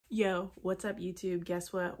Yo, what's up YouTube?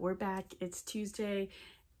 Guess what? We're back. It's Tuesday.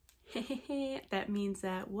 That means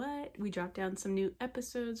that what? We dropped down some new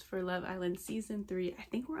episodes for Love Island Season 3. I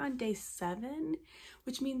think we're on day 7,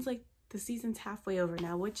 which means like the season's halfway over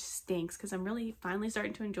now, which stinks because I'm really finally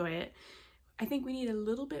starting to enjoy it. I think we need a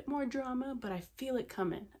little bit more drama, but I feel it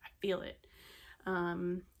coming. I feel it.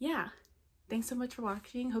 Yeah. Thanks so much for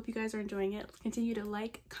watching. Hope you guys are enjoying it. Continue to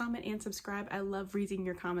like, comment, and subscribe. I love reading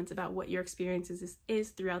your comments about what your experiences is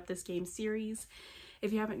throughout this game series.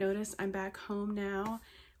 If you haven't noticed, I'm back home now.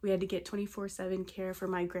 We had to get 24/7 care for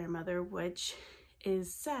my grandmother, which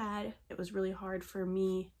is sad. It was really hard for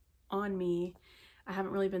me, on me. I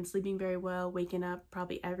haven't really been sleeping very well, waking up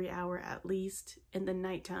probably every hour at least in the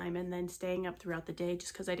nighttime and then staying up throughout the day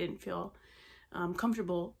just because I didn't feel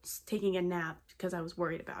comfortable taking a nap because I was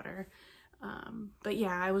worried about her. But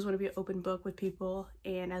yeah, I always want to be an open book with people,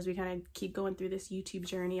 and as we kind of keep going through this YouTube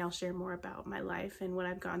journey, I'll share more about my life and what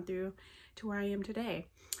I've gone through to where I am today.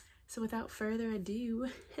 So without further ado,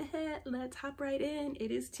 let's hop right in.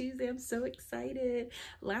 It is Tuesday. I'm so excited.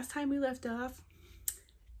 Last time we left off,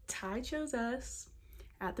 Ty chose us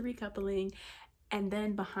at the recoupling, and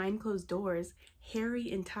then behind closed doors,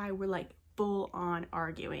 Harry and Ty were like full on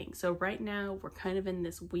arguing. So right now we're kind of in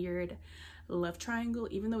this weird love triangle,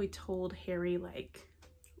 even though we told Harry like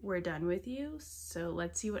we're done with you. So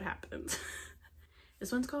let's see what happens.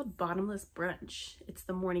 This one's called Bottomless Brunch. It's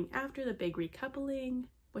the morning after the big recoupling,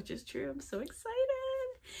 which is true. I'm so excited.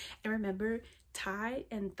 And remember, Ty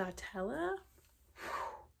and Thatella,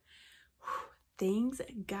 things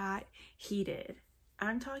got heated.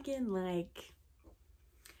 I'm talking like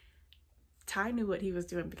Ty knew what he was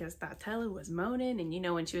doing because Thatella was moaning, and you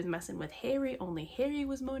know, when she was messing with Harry, only Harry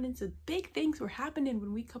was moaning. So big things were happening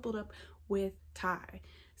when we coupled up with Ty.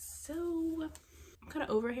 So I'm kind of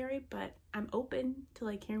over Harry, but I'm open to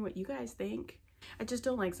like hearing what you guys think. I just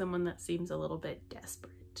don't like someone that seems a little bit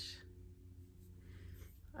desperate.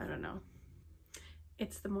 I don't know.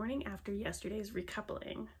 It's the morning after yesterday's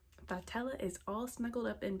recoupling. Thatella is all snuggled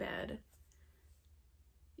up in bed.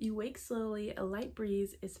 You wake slowly, a light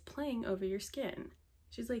breeze is playing over your skin.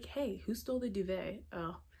 She's like, hey, who stole the duvet?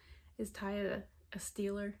 Oh, is Ty a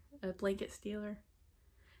stealer, a blanket stealer?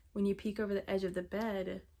 When you peek over the edge of the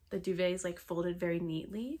bed, the duvet is like folded very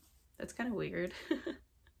neatly. That's kind of weird.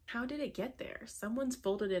 How did it get there? Someone's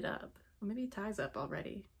folded it up. Or maybe Ty's up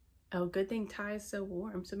already. Oh, good thing Ty is so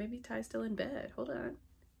warm, so maybe Ty's still in bed. Hold on.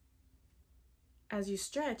 As you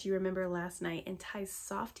stretch, you remember last night and Ty's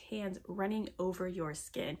soft hands running over your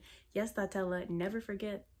skin. Yes, Thatella, never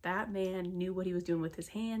forget that man knew what he was doing with his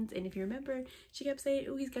hands. And if you remember, she kept saying,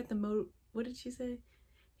 oh, he's got the what did she say?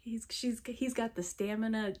 He's got the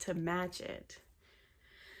stamina to match it.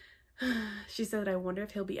 She said, I wonder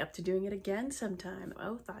if he'll be up to doing it again sometime.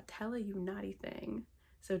 Oh, Thatella, you naughty thing.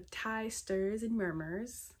 So Ty stirs and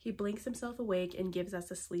murmurs. He blinks himself awake and gives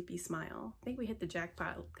us a sleepy smile. I think we hit the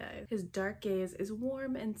jackpot, guys. His dark gaze is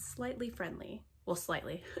warm and slightly friendly. Well,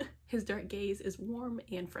 slightly. His dark gaze is warm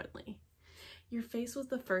and friendly. Your face was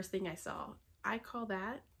the first thing I saw. I call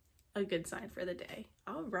that a good sign for the day.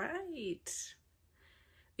 All right.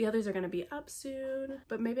 The others are going to be up soon,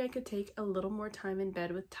 but maybe I could take a little more time in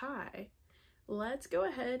bed with Ty. Let's go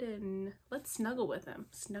ahead and let's snuggle with him.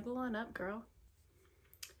 Snuggle on up, girl.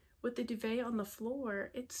 With the duvet on the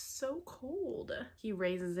floor, it's so cold. He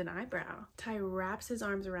raises an eyebrow. Ty wraps his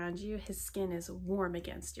arms around you. His skin is warm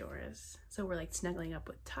against yours. So we're like snuggling up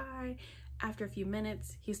with Ty. After a few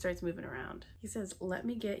minutes, he starts moving around. He says, let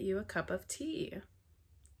me get you a cup of tea.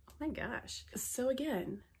 Oh my gosh. So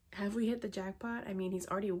again, have we hit the jackpot? I mean, he's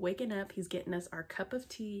already waking up. He's getting us our cup of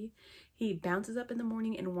tea. He bounces up in the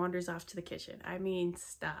morning and wanders off to the kitchen. I mean,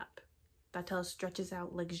 stop. Thatella stretches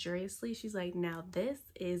out luxuriously. She's like, now this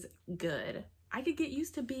is good. I could get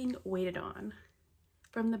used to being waited on.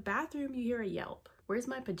 From the bathroom, you hear a yelp. Where's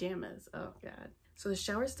my pajamas? Oh God. So the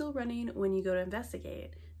shower's still running when you go to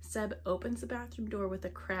investigate. Seb opens the bathroom door with a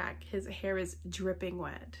crack. His hair is dripping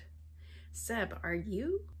wet. Seb, are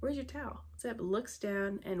you? Where's your towel? Seb looks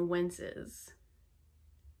down and winces.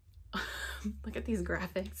 Look at these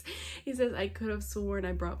graphics. He says, I could have sworn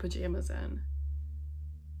I brought pajamas in.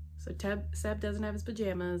 So Seb doesn't have his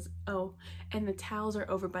pajamas. Oh, and the towels are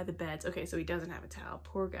over by the beds. Okay, so he doesn't have a towel.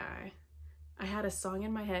 Poor guy. I had a song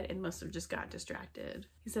in my head and must have just got distracted.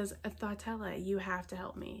 He says, Thatella, you have to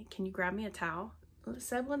help me. Can you grab me a towel?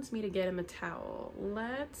 Seb wants me to get him a towel.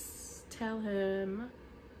 Let's tell him.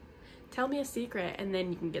 Tell me a secret and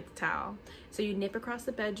then you can get the towel. So you nip across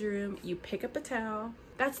the bedroom. You pick up a towel.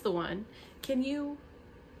 That's the one. Can you...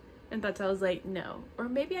 And Thatella's like, no. Or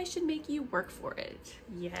maybe I should make you work for it.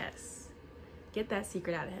 Yes. Get that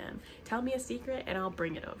secret out of him. Tell me a secret and I'll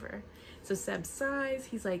bring it over. So Seb sighs.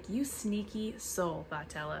 He's like, you sneaky soul,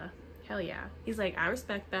 Vatella. Hell yeah. He's like, I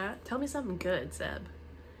respect that. Tell me something good, Seb.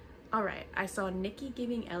 All right, I saw Nikki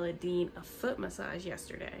giving Ella Dean a foot massage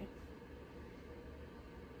yesterday.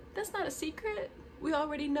 That's not a secret. We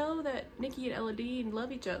already know that Nikki and Ella Dean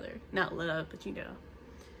love each other. Not love, but you know,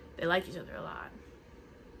 they like each other a lot.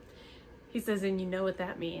 He says, and you know what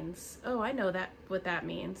that means. Oh, I know what that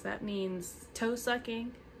means. That means toe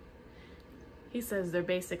sucking. He says they're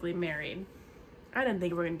basically married. I didn't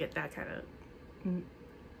think we were gonna get that kind of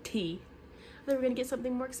tea. I thought we were gonna get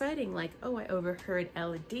something more exciting, like, oh, I overheard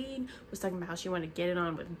Ella Dean was talking about how she wanted to get it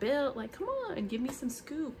on with Bill. Like, come on, give me some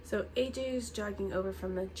scoop. So AJ is jogging over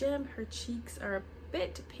from the gym. Her cheeks are a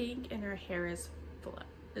bit pink and her hair is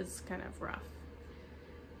kind of rough.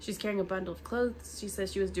 She's carrying a bundle of clothes. She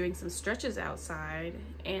says she was doing some stretches outside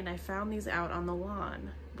and I found these out on the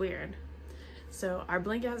lawn. Weird. So our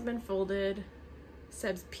blanket has been folded.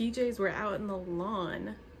 Seb's PJs were out in the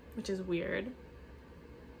lawn, which is weird.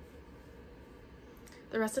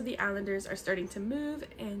 The rest of the Islanders are starting to move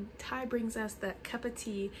and Ty brings us that cup of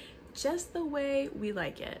tea just the way we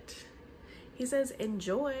like it. He says,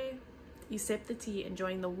 enjoy. You sip the tea,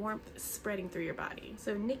 enjoying the warmth spreading through your body.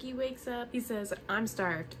 So Nikki wakes up. He says, I'm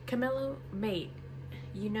starved. Camilo, mate,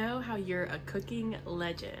 you know how you're a cooking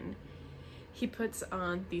legend. He puts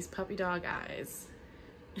on these puppy dog eyes.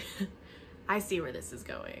 I see where this is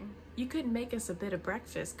going. You couldn't make us a bit of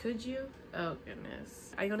breakfast, could you? Oh,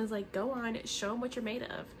 goodness. Iona's like, go on, show him what you're made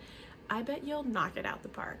of. I bet you'll knock it out the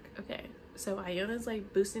park. Okay, so Iona's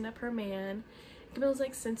like boosting up her man. Camilo's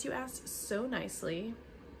like, since you asked so nicely,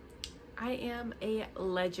 I am a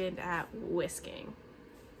legend at whisking.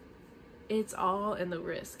 It's all in the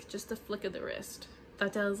wrist, just a flick of the wrist.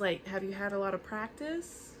 Vatella's like, have you had a lot of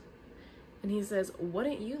practice? And he says,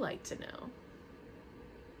 wouldn't you like to know?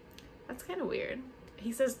 That's kind of weird.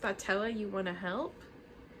 He says, Vatella, you want to help?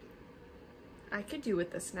 I could do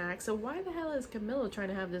with the snack. So why the hell is Camilo trying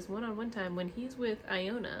to have this one-on-one time when he's with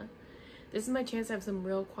Iona? This is my chance to have some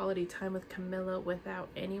real quality time with Camilo without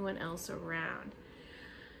anyone else around.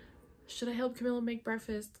 Should I help Camilo make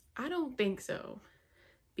breakfast? I don't think so.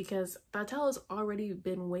 Because Vatella's already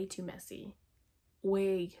been way too messy.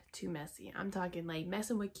 Way too messy. I'm talking like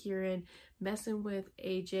messing with Kieran, messing with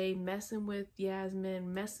AJ, messing with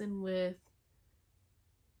Yasmin, messing with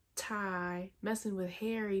Ty, messing with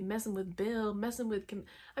Harry, messing with Bill, messing with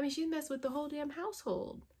I mean, she's messed with the whole damn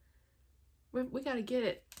household. We gotta get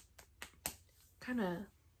it kind of,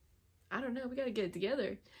 I don't know, we gotta get it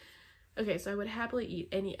together. Okay, so I would happily eat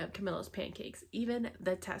any of Camilo's pancakes, even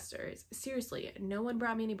the testers. Seriously, no one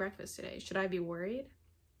brought me any breakfast today. Should I be worried?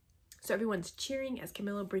 So everyone's cheering as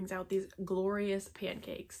Camilo brings out these glorious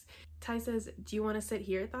pancakes. Ty says, do you want to sit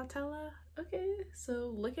here, Vatella? Okay,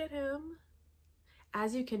 so look at him.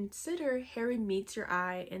 As you consider, Harry meets your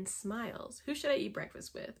eye and smiles. Who should I eat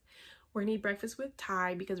breakfast with? We're gonna eat breakfast with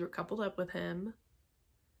Ty because we're coupled up with him.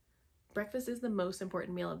 Breakfast is the most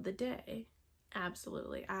important meal of the day.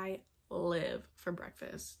 Absolutely. I live for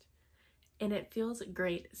breakfast. And it feels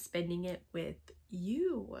great spending it with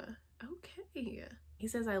you. Okay. He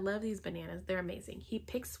says, I love these bananas. They're amazing. He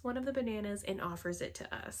picks one of the bananas and offers it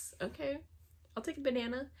to us. Okay. I'll take a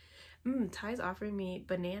banana. Ty's offering me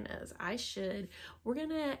bananas. I should. We're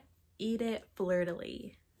gonna eat it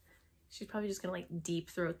flirtily. She's probably just gonna like deep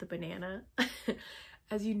throat the banana.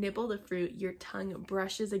 As you nibble the fruit, your tongue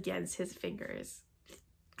brushes against his fingers.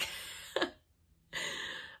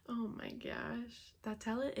 Oh my gosh.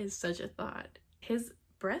 Vatella is such a thought. His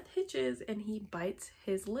breath hitches and he bites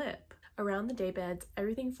his lip. Around the daybeds,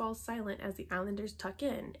 everything falls silent as the Islanders tuck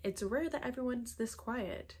in. It's rare that everyone's this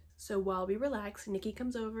quiet. So while we relax, Nikki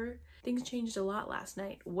comes over. Things changed a lot last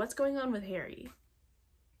night. What's going on with Harry?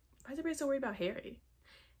 Why is everybody so worried about Harry?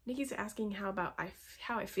 Nikki's asking how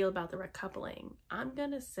I feel about the recoupling. I'm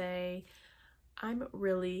gonna say I'm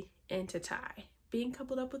really into Ty. Being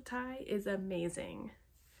coupled up with Ty is amazing.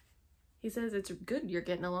 He says it's good you're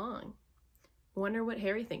getting along. Wonder what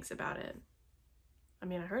Harry thinks about it. I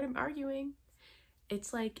mean, I heard him arguing.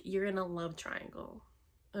 It's like you're in a love triangle.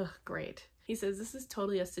 Ugh, great. He says this is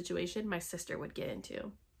totally a situation my sister would get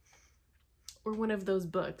into. Or one of those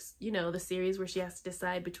books, you know, the series where she has to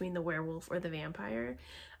decide between the werewolf or the vampire.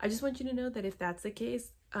 I just want you to know that if that's the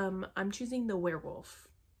case, I'm choosing the werewolf.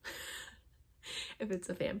 If it's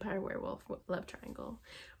a vampire werewolf love triangle.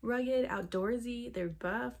 Rugged, outdoorsy, they're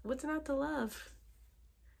buff. What's not to love?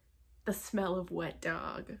 The smell of wet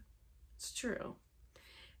dog. It's true.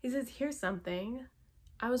 He says, here's something.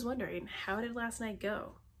 I was wondering, how did last night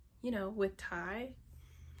go? You know, with Ty?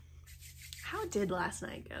 How did last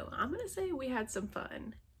night go? I'm gonna say we had some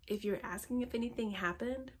fun. If you're asking if anything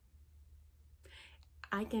happened,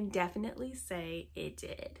 I can definitely say it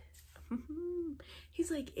did.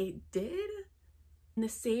 He's like, it did? In the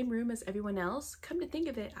same room as everyone else? Come to think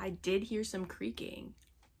of it, I did hear some creaking.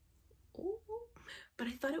 Ooh, but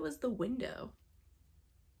I thought it was the window.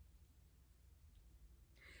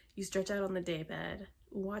 You stretch out on the daybed,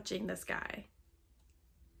 watching the sky.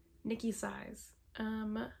 Nikki sighs.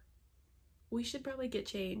 We should probably get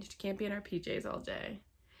changed. Can't be in our PJs all day.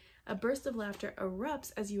 A burst of laughter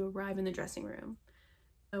erupts as you arrive in the dressing room.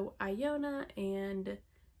 So Iona and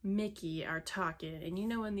Mickey are talking, and you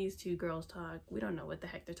know when these two girls talk, we don't know what the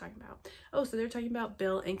heck they're talking about. Oh, so they're talking about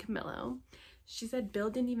Bill and Camillo. She said Bill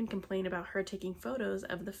didn't even complain about her taking photos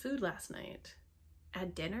of the food last night.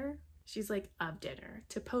 At dinner? She's like, of dinner,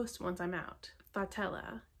 to post once I'm out.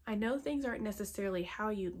 Fatella, I know things aren't necessarily how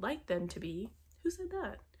you'd like them to be. Who said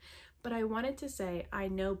that? But I wanted to say, I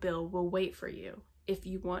know Bill will wait for you if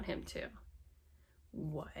you want him to.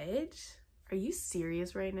 What? Are you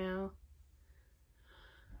serious right now?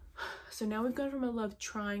 So now we've gone from a love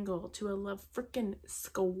triangle to a love freaking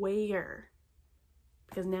square.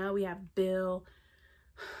 Because now we have Bill,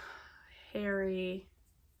 Harry,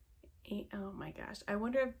 oh my gosh. I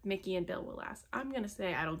wonder if Mickey and Bill will last. I'm gonna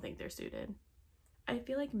say I don't think they're suited. I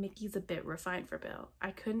feel like Mickey's a bit refined for Bill.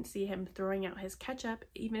 I couldn't see him throwing out his ketchup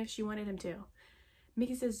even if she wanted him to.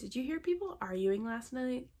 Mickey says, did you hear people arguing last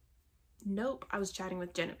night? Nope, I was chatting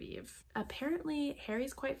with Genevieve. Apparently,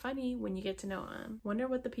 Harry's quite funny when you get to know him. Wonder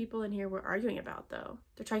what the people in here were arguing about though.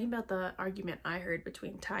 They're talking about the argument I heard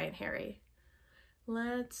between Ty and Harry.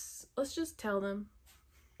 Let's just tell them.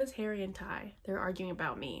 It's Harry and Ty. They're arguing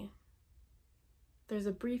about me. There's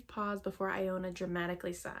a brief pause before Iona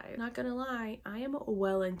dramatically sighs. Not gonna lie, I am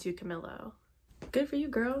well into Camillo. Good for you,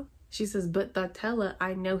 girl. She says, but Thatella,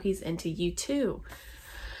 I know he's into you too.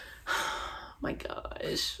 My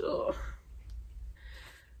gosh. Oh.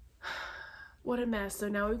 What a mess. So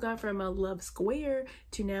now we've gone from a love square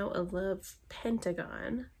to now a love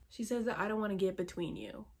pentagon. She says that I don't want to get between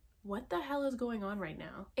you. What the hell is going on right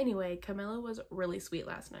now? Anyway, Camillo was really sweet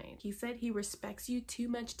last night. He said he respects you too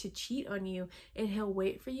much to cheat on you and he'll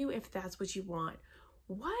wait for you if that's what you want.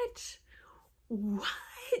 What?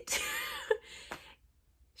 What?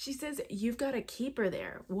 She says you've got a keeper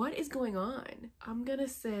there. What is going on? I'm gonna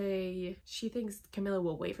say she thinks Camilla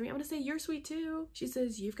will wait for me. I'm gonna say you're sweet too. She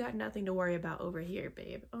says you've got nothing to worry about over here,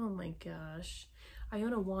 babe. Oh my gosh.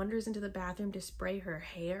 Iona wanders into the bathroom to spray her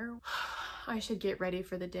hair. I should get ready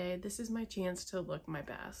for the day. This is my chance to look my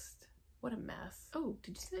best. What a mess. Oh,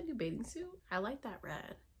 did you see that new bathing suit? I like that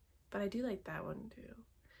red, but I do like that one too.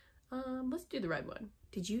 Let's do the red one.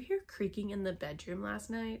 Did you hear creaking in the bedroom last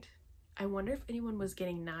night? I wonder if anyone was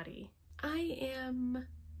getting naughty. I am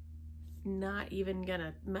not even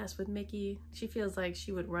gonna mess with Mickey. She feels like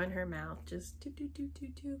she would run her mouth just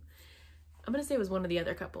do. I'm gonna say it was one of the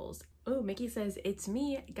other couples. Oh, Mickey says, it's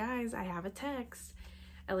me. Guys, I have a text.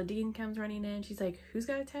 Ella Dean comes running in. She's like, who's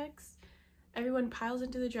got a text? Everyone piles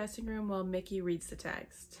into the dressing room while Mickey reads the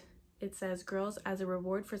text. It says, girls, as a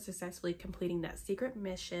reward for successfully completing that secret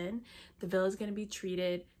mission, the villa is going to be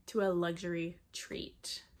treated to a luxury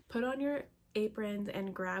treat. Put on your aprons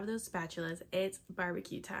and grab those spatulas. It's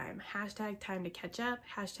barbecue time. Hashtag time to catch up.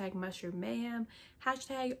 Hashtag mushroom mayhem.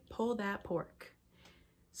 Hashtag pull that pork.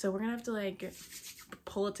 So we're gonna have to like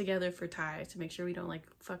pull it together for Ty to make sure we don't like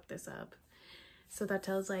fuck this up. So that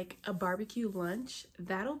tells like a barbecue lunch.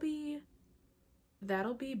 That'll be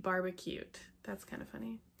barbecued. That's kind of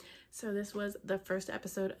funny. So this was the first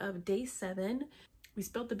episode of day 7. We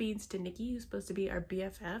spilled the beans to Nikki, who's supposed to be our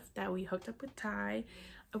BFF, that we hooked up with Ty.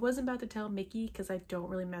 I wasn't about to tell Mickey because I don't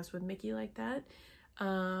really mess with Mickey like that.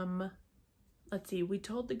 Let's see, we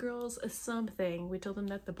told the girls something. We told them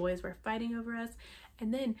that the boys were fighting over us.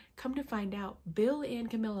 And then come to find out, Bill and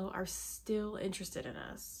Camillo are still interested in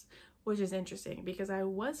us, which is interesting because I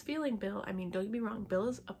was feeling Bill. I mean, don't get me wrong, Bill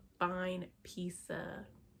is a fine piece of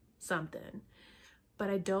something, but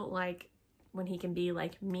I don't like when he can be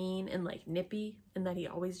like mean and like nippy and that he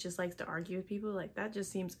always just likes to argue with people. Like that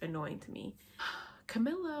just seems annoying to me.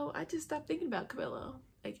 Camillo, I just stopped thinking about Camillo.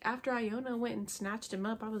 Like after Iona went and snatched him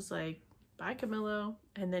up, I was like, bye Camillo.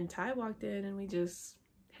 And then Ty walked in and we just,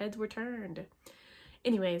 heads were turned.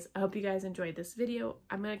 Anyways, I hope you guys enjoyed this video.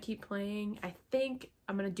 I'm gonna keep playing. I think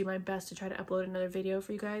I'm gonna do my best to try to upload another video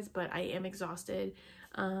for you guys, but I am exhausted.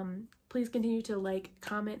 Please continue to like,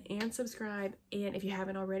 comment, and subscribe. And if you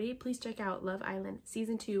haven't already, please check out Love Island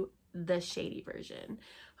Season 2, the shady version.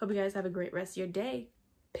 Hope you guys have a great rest of your day.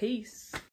 Peace.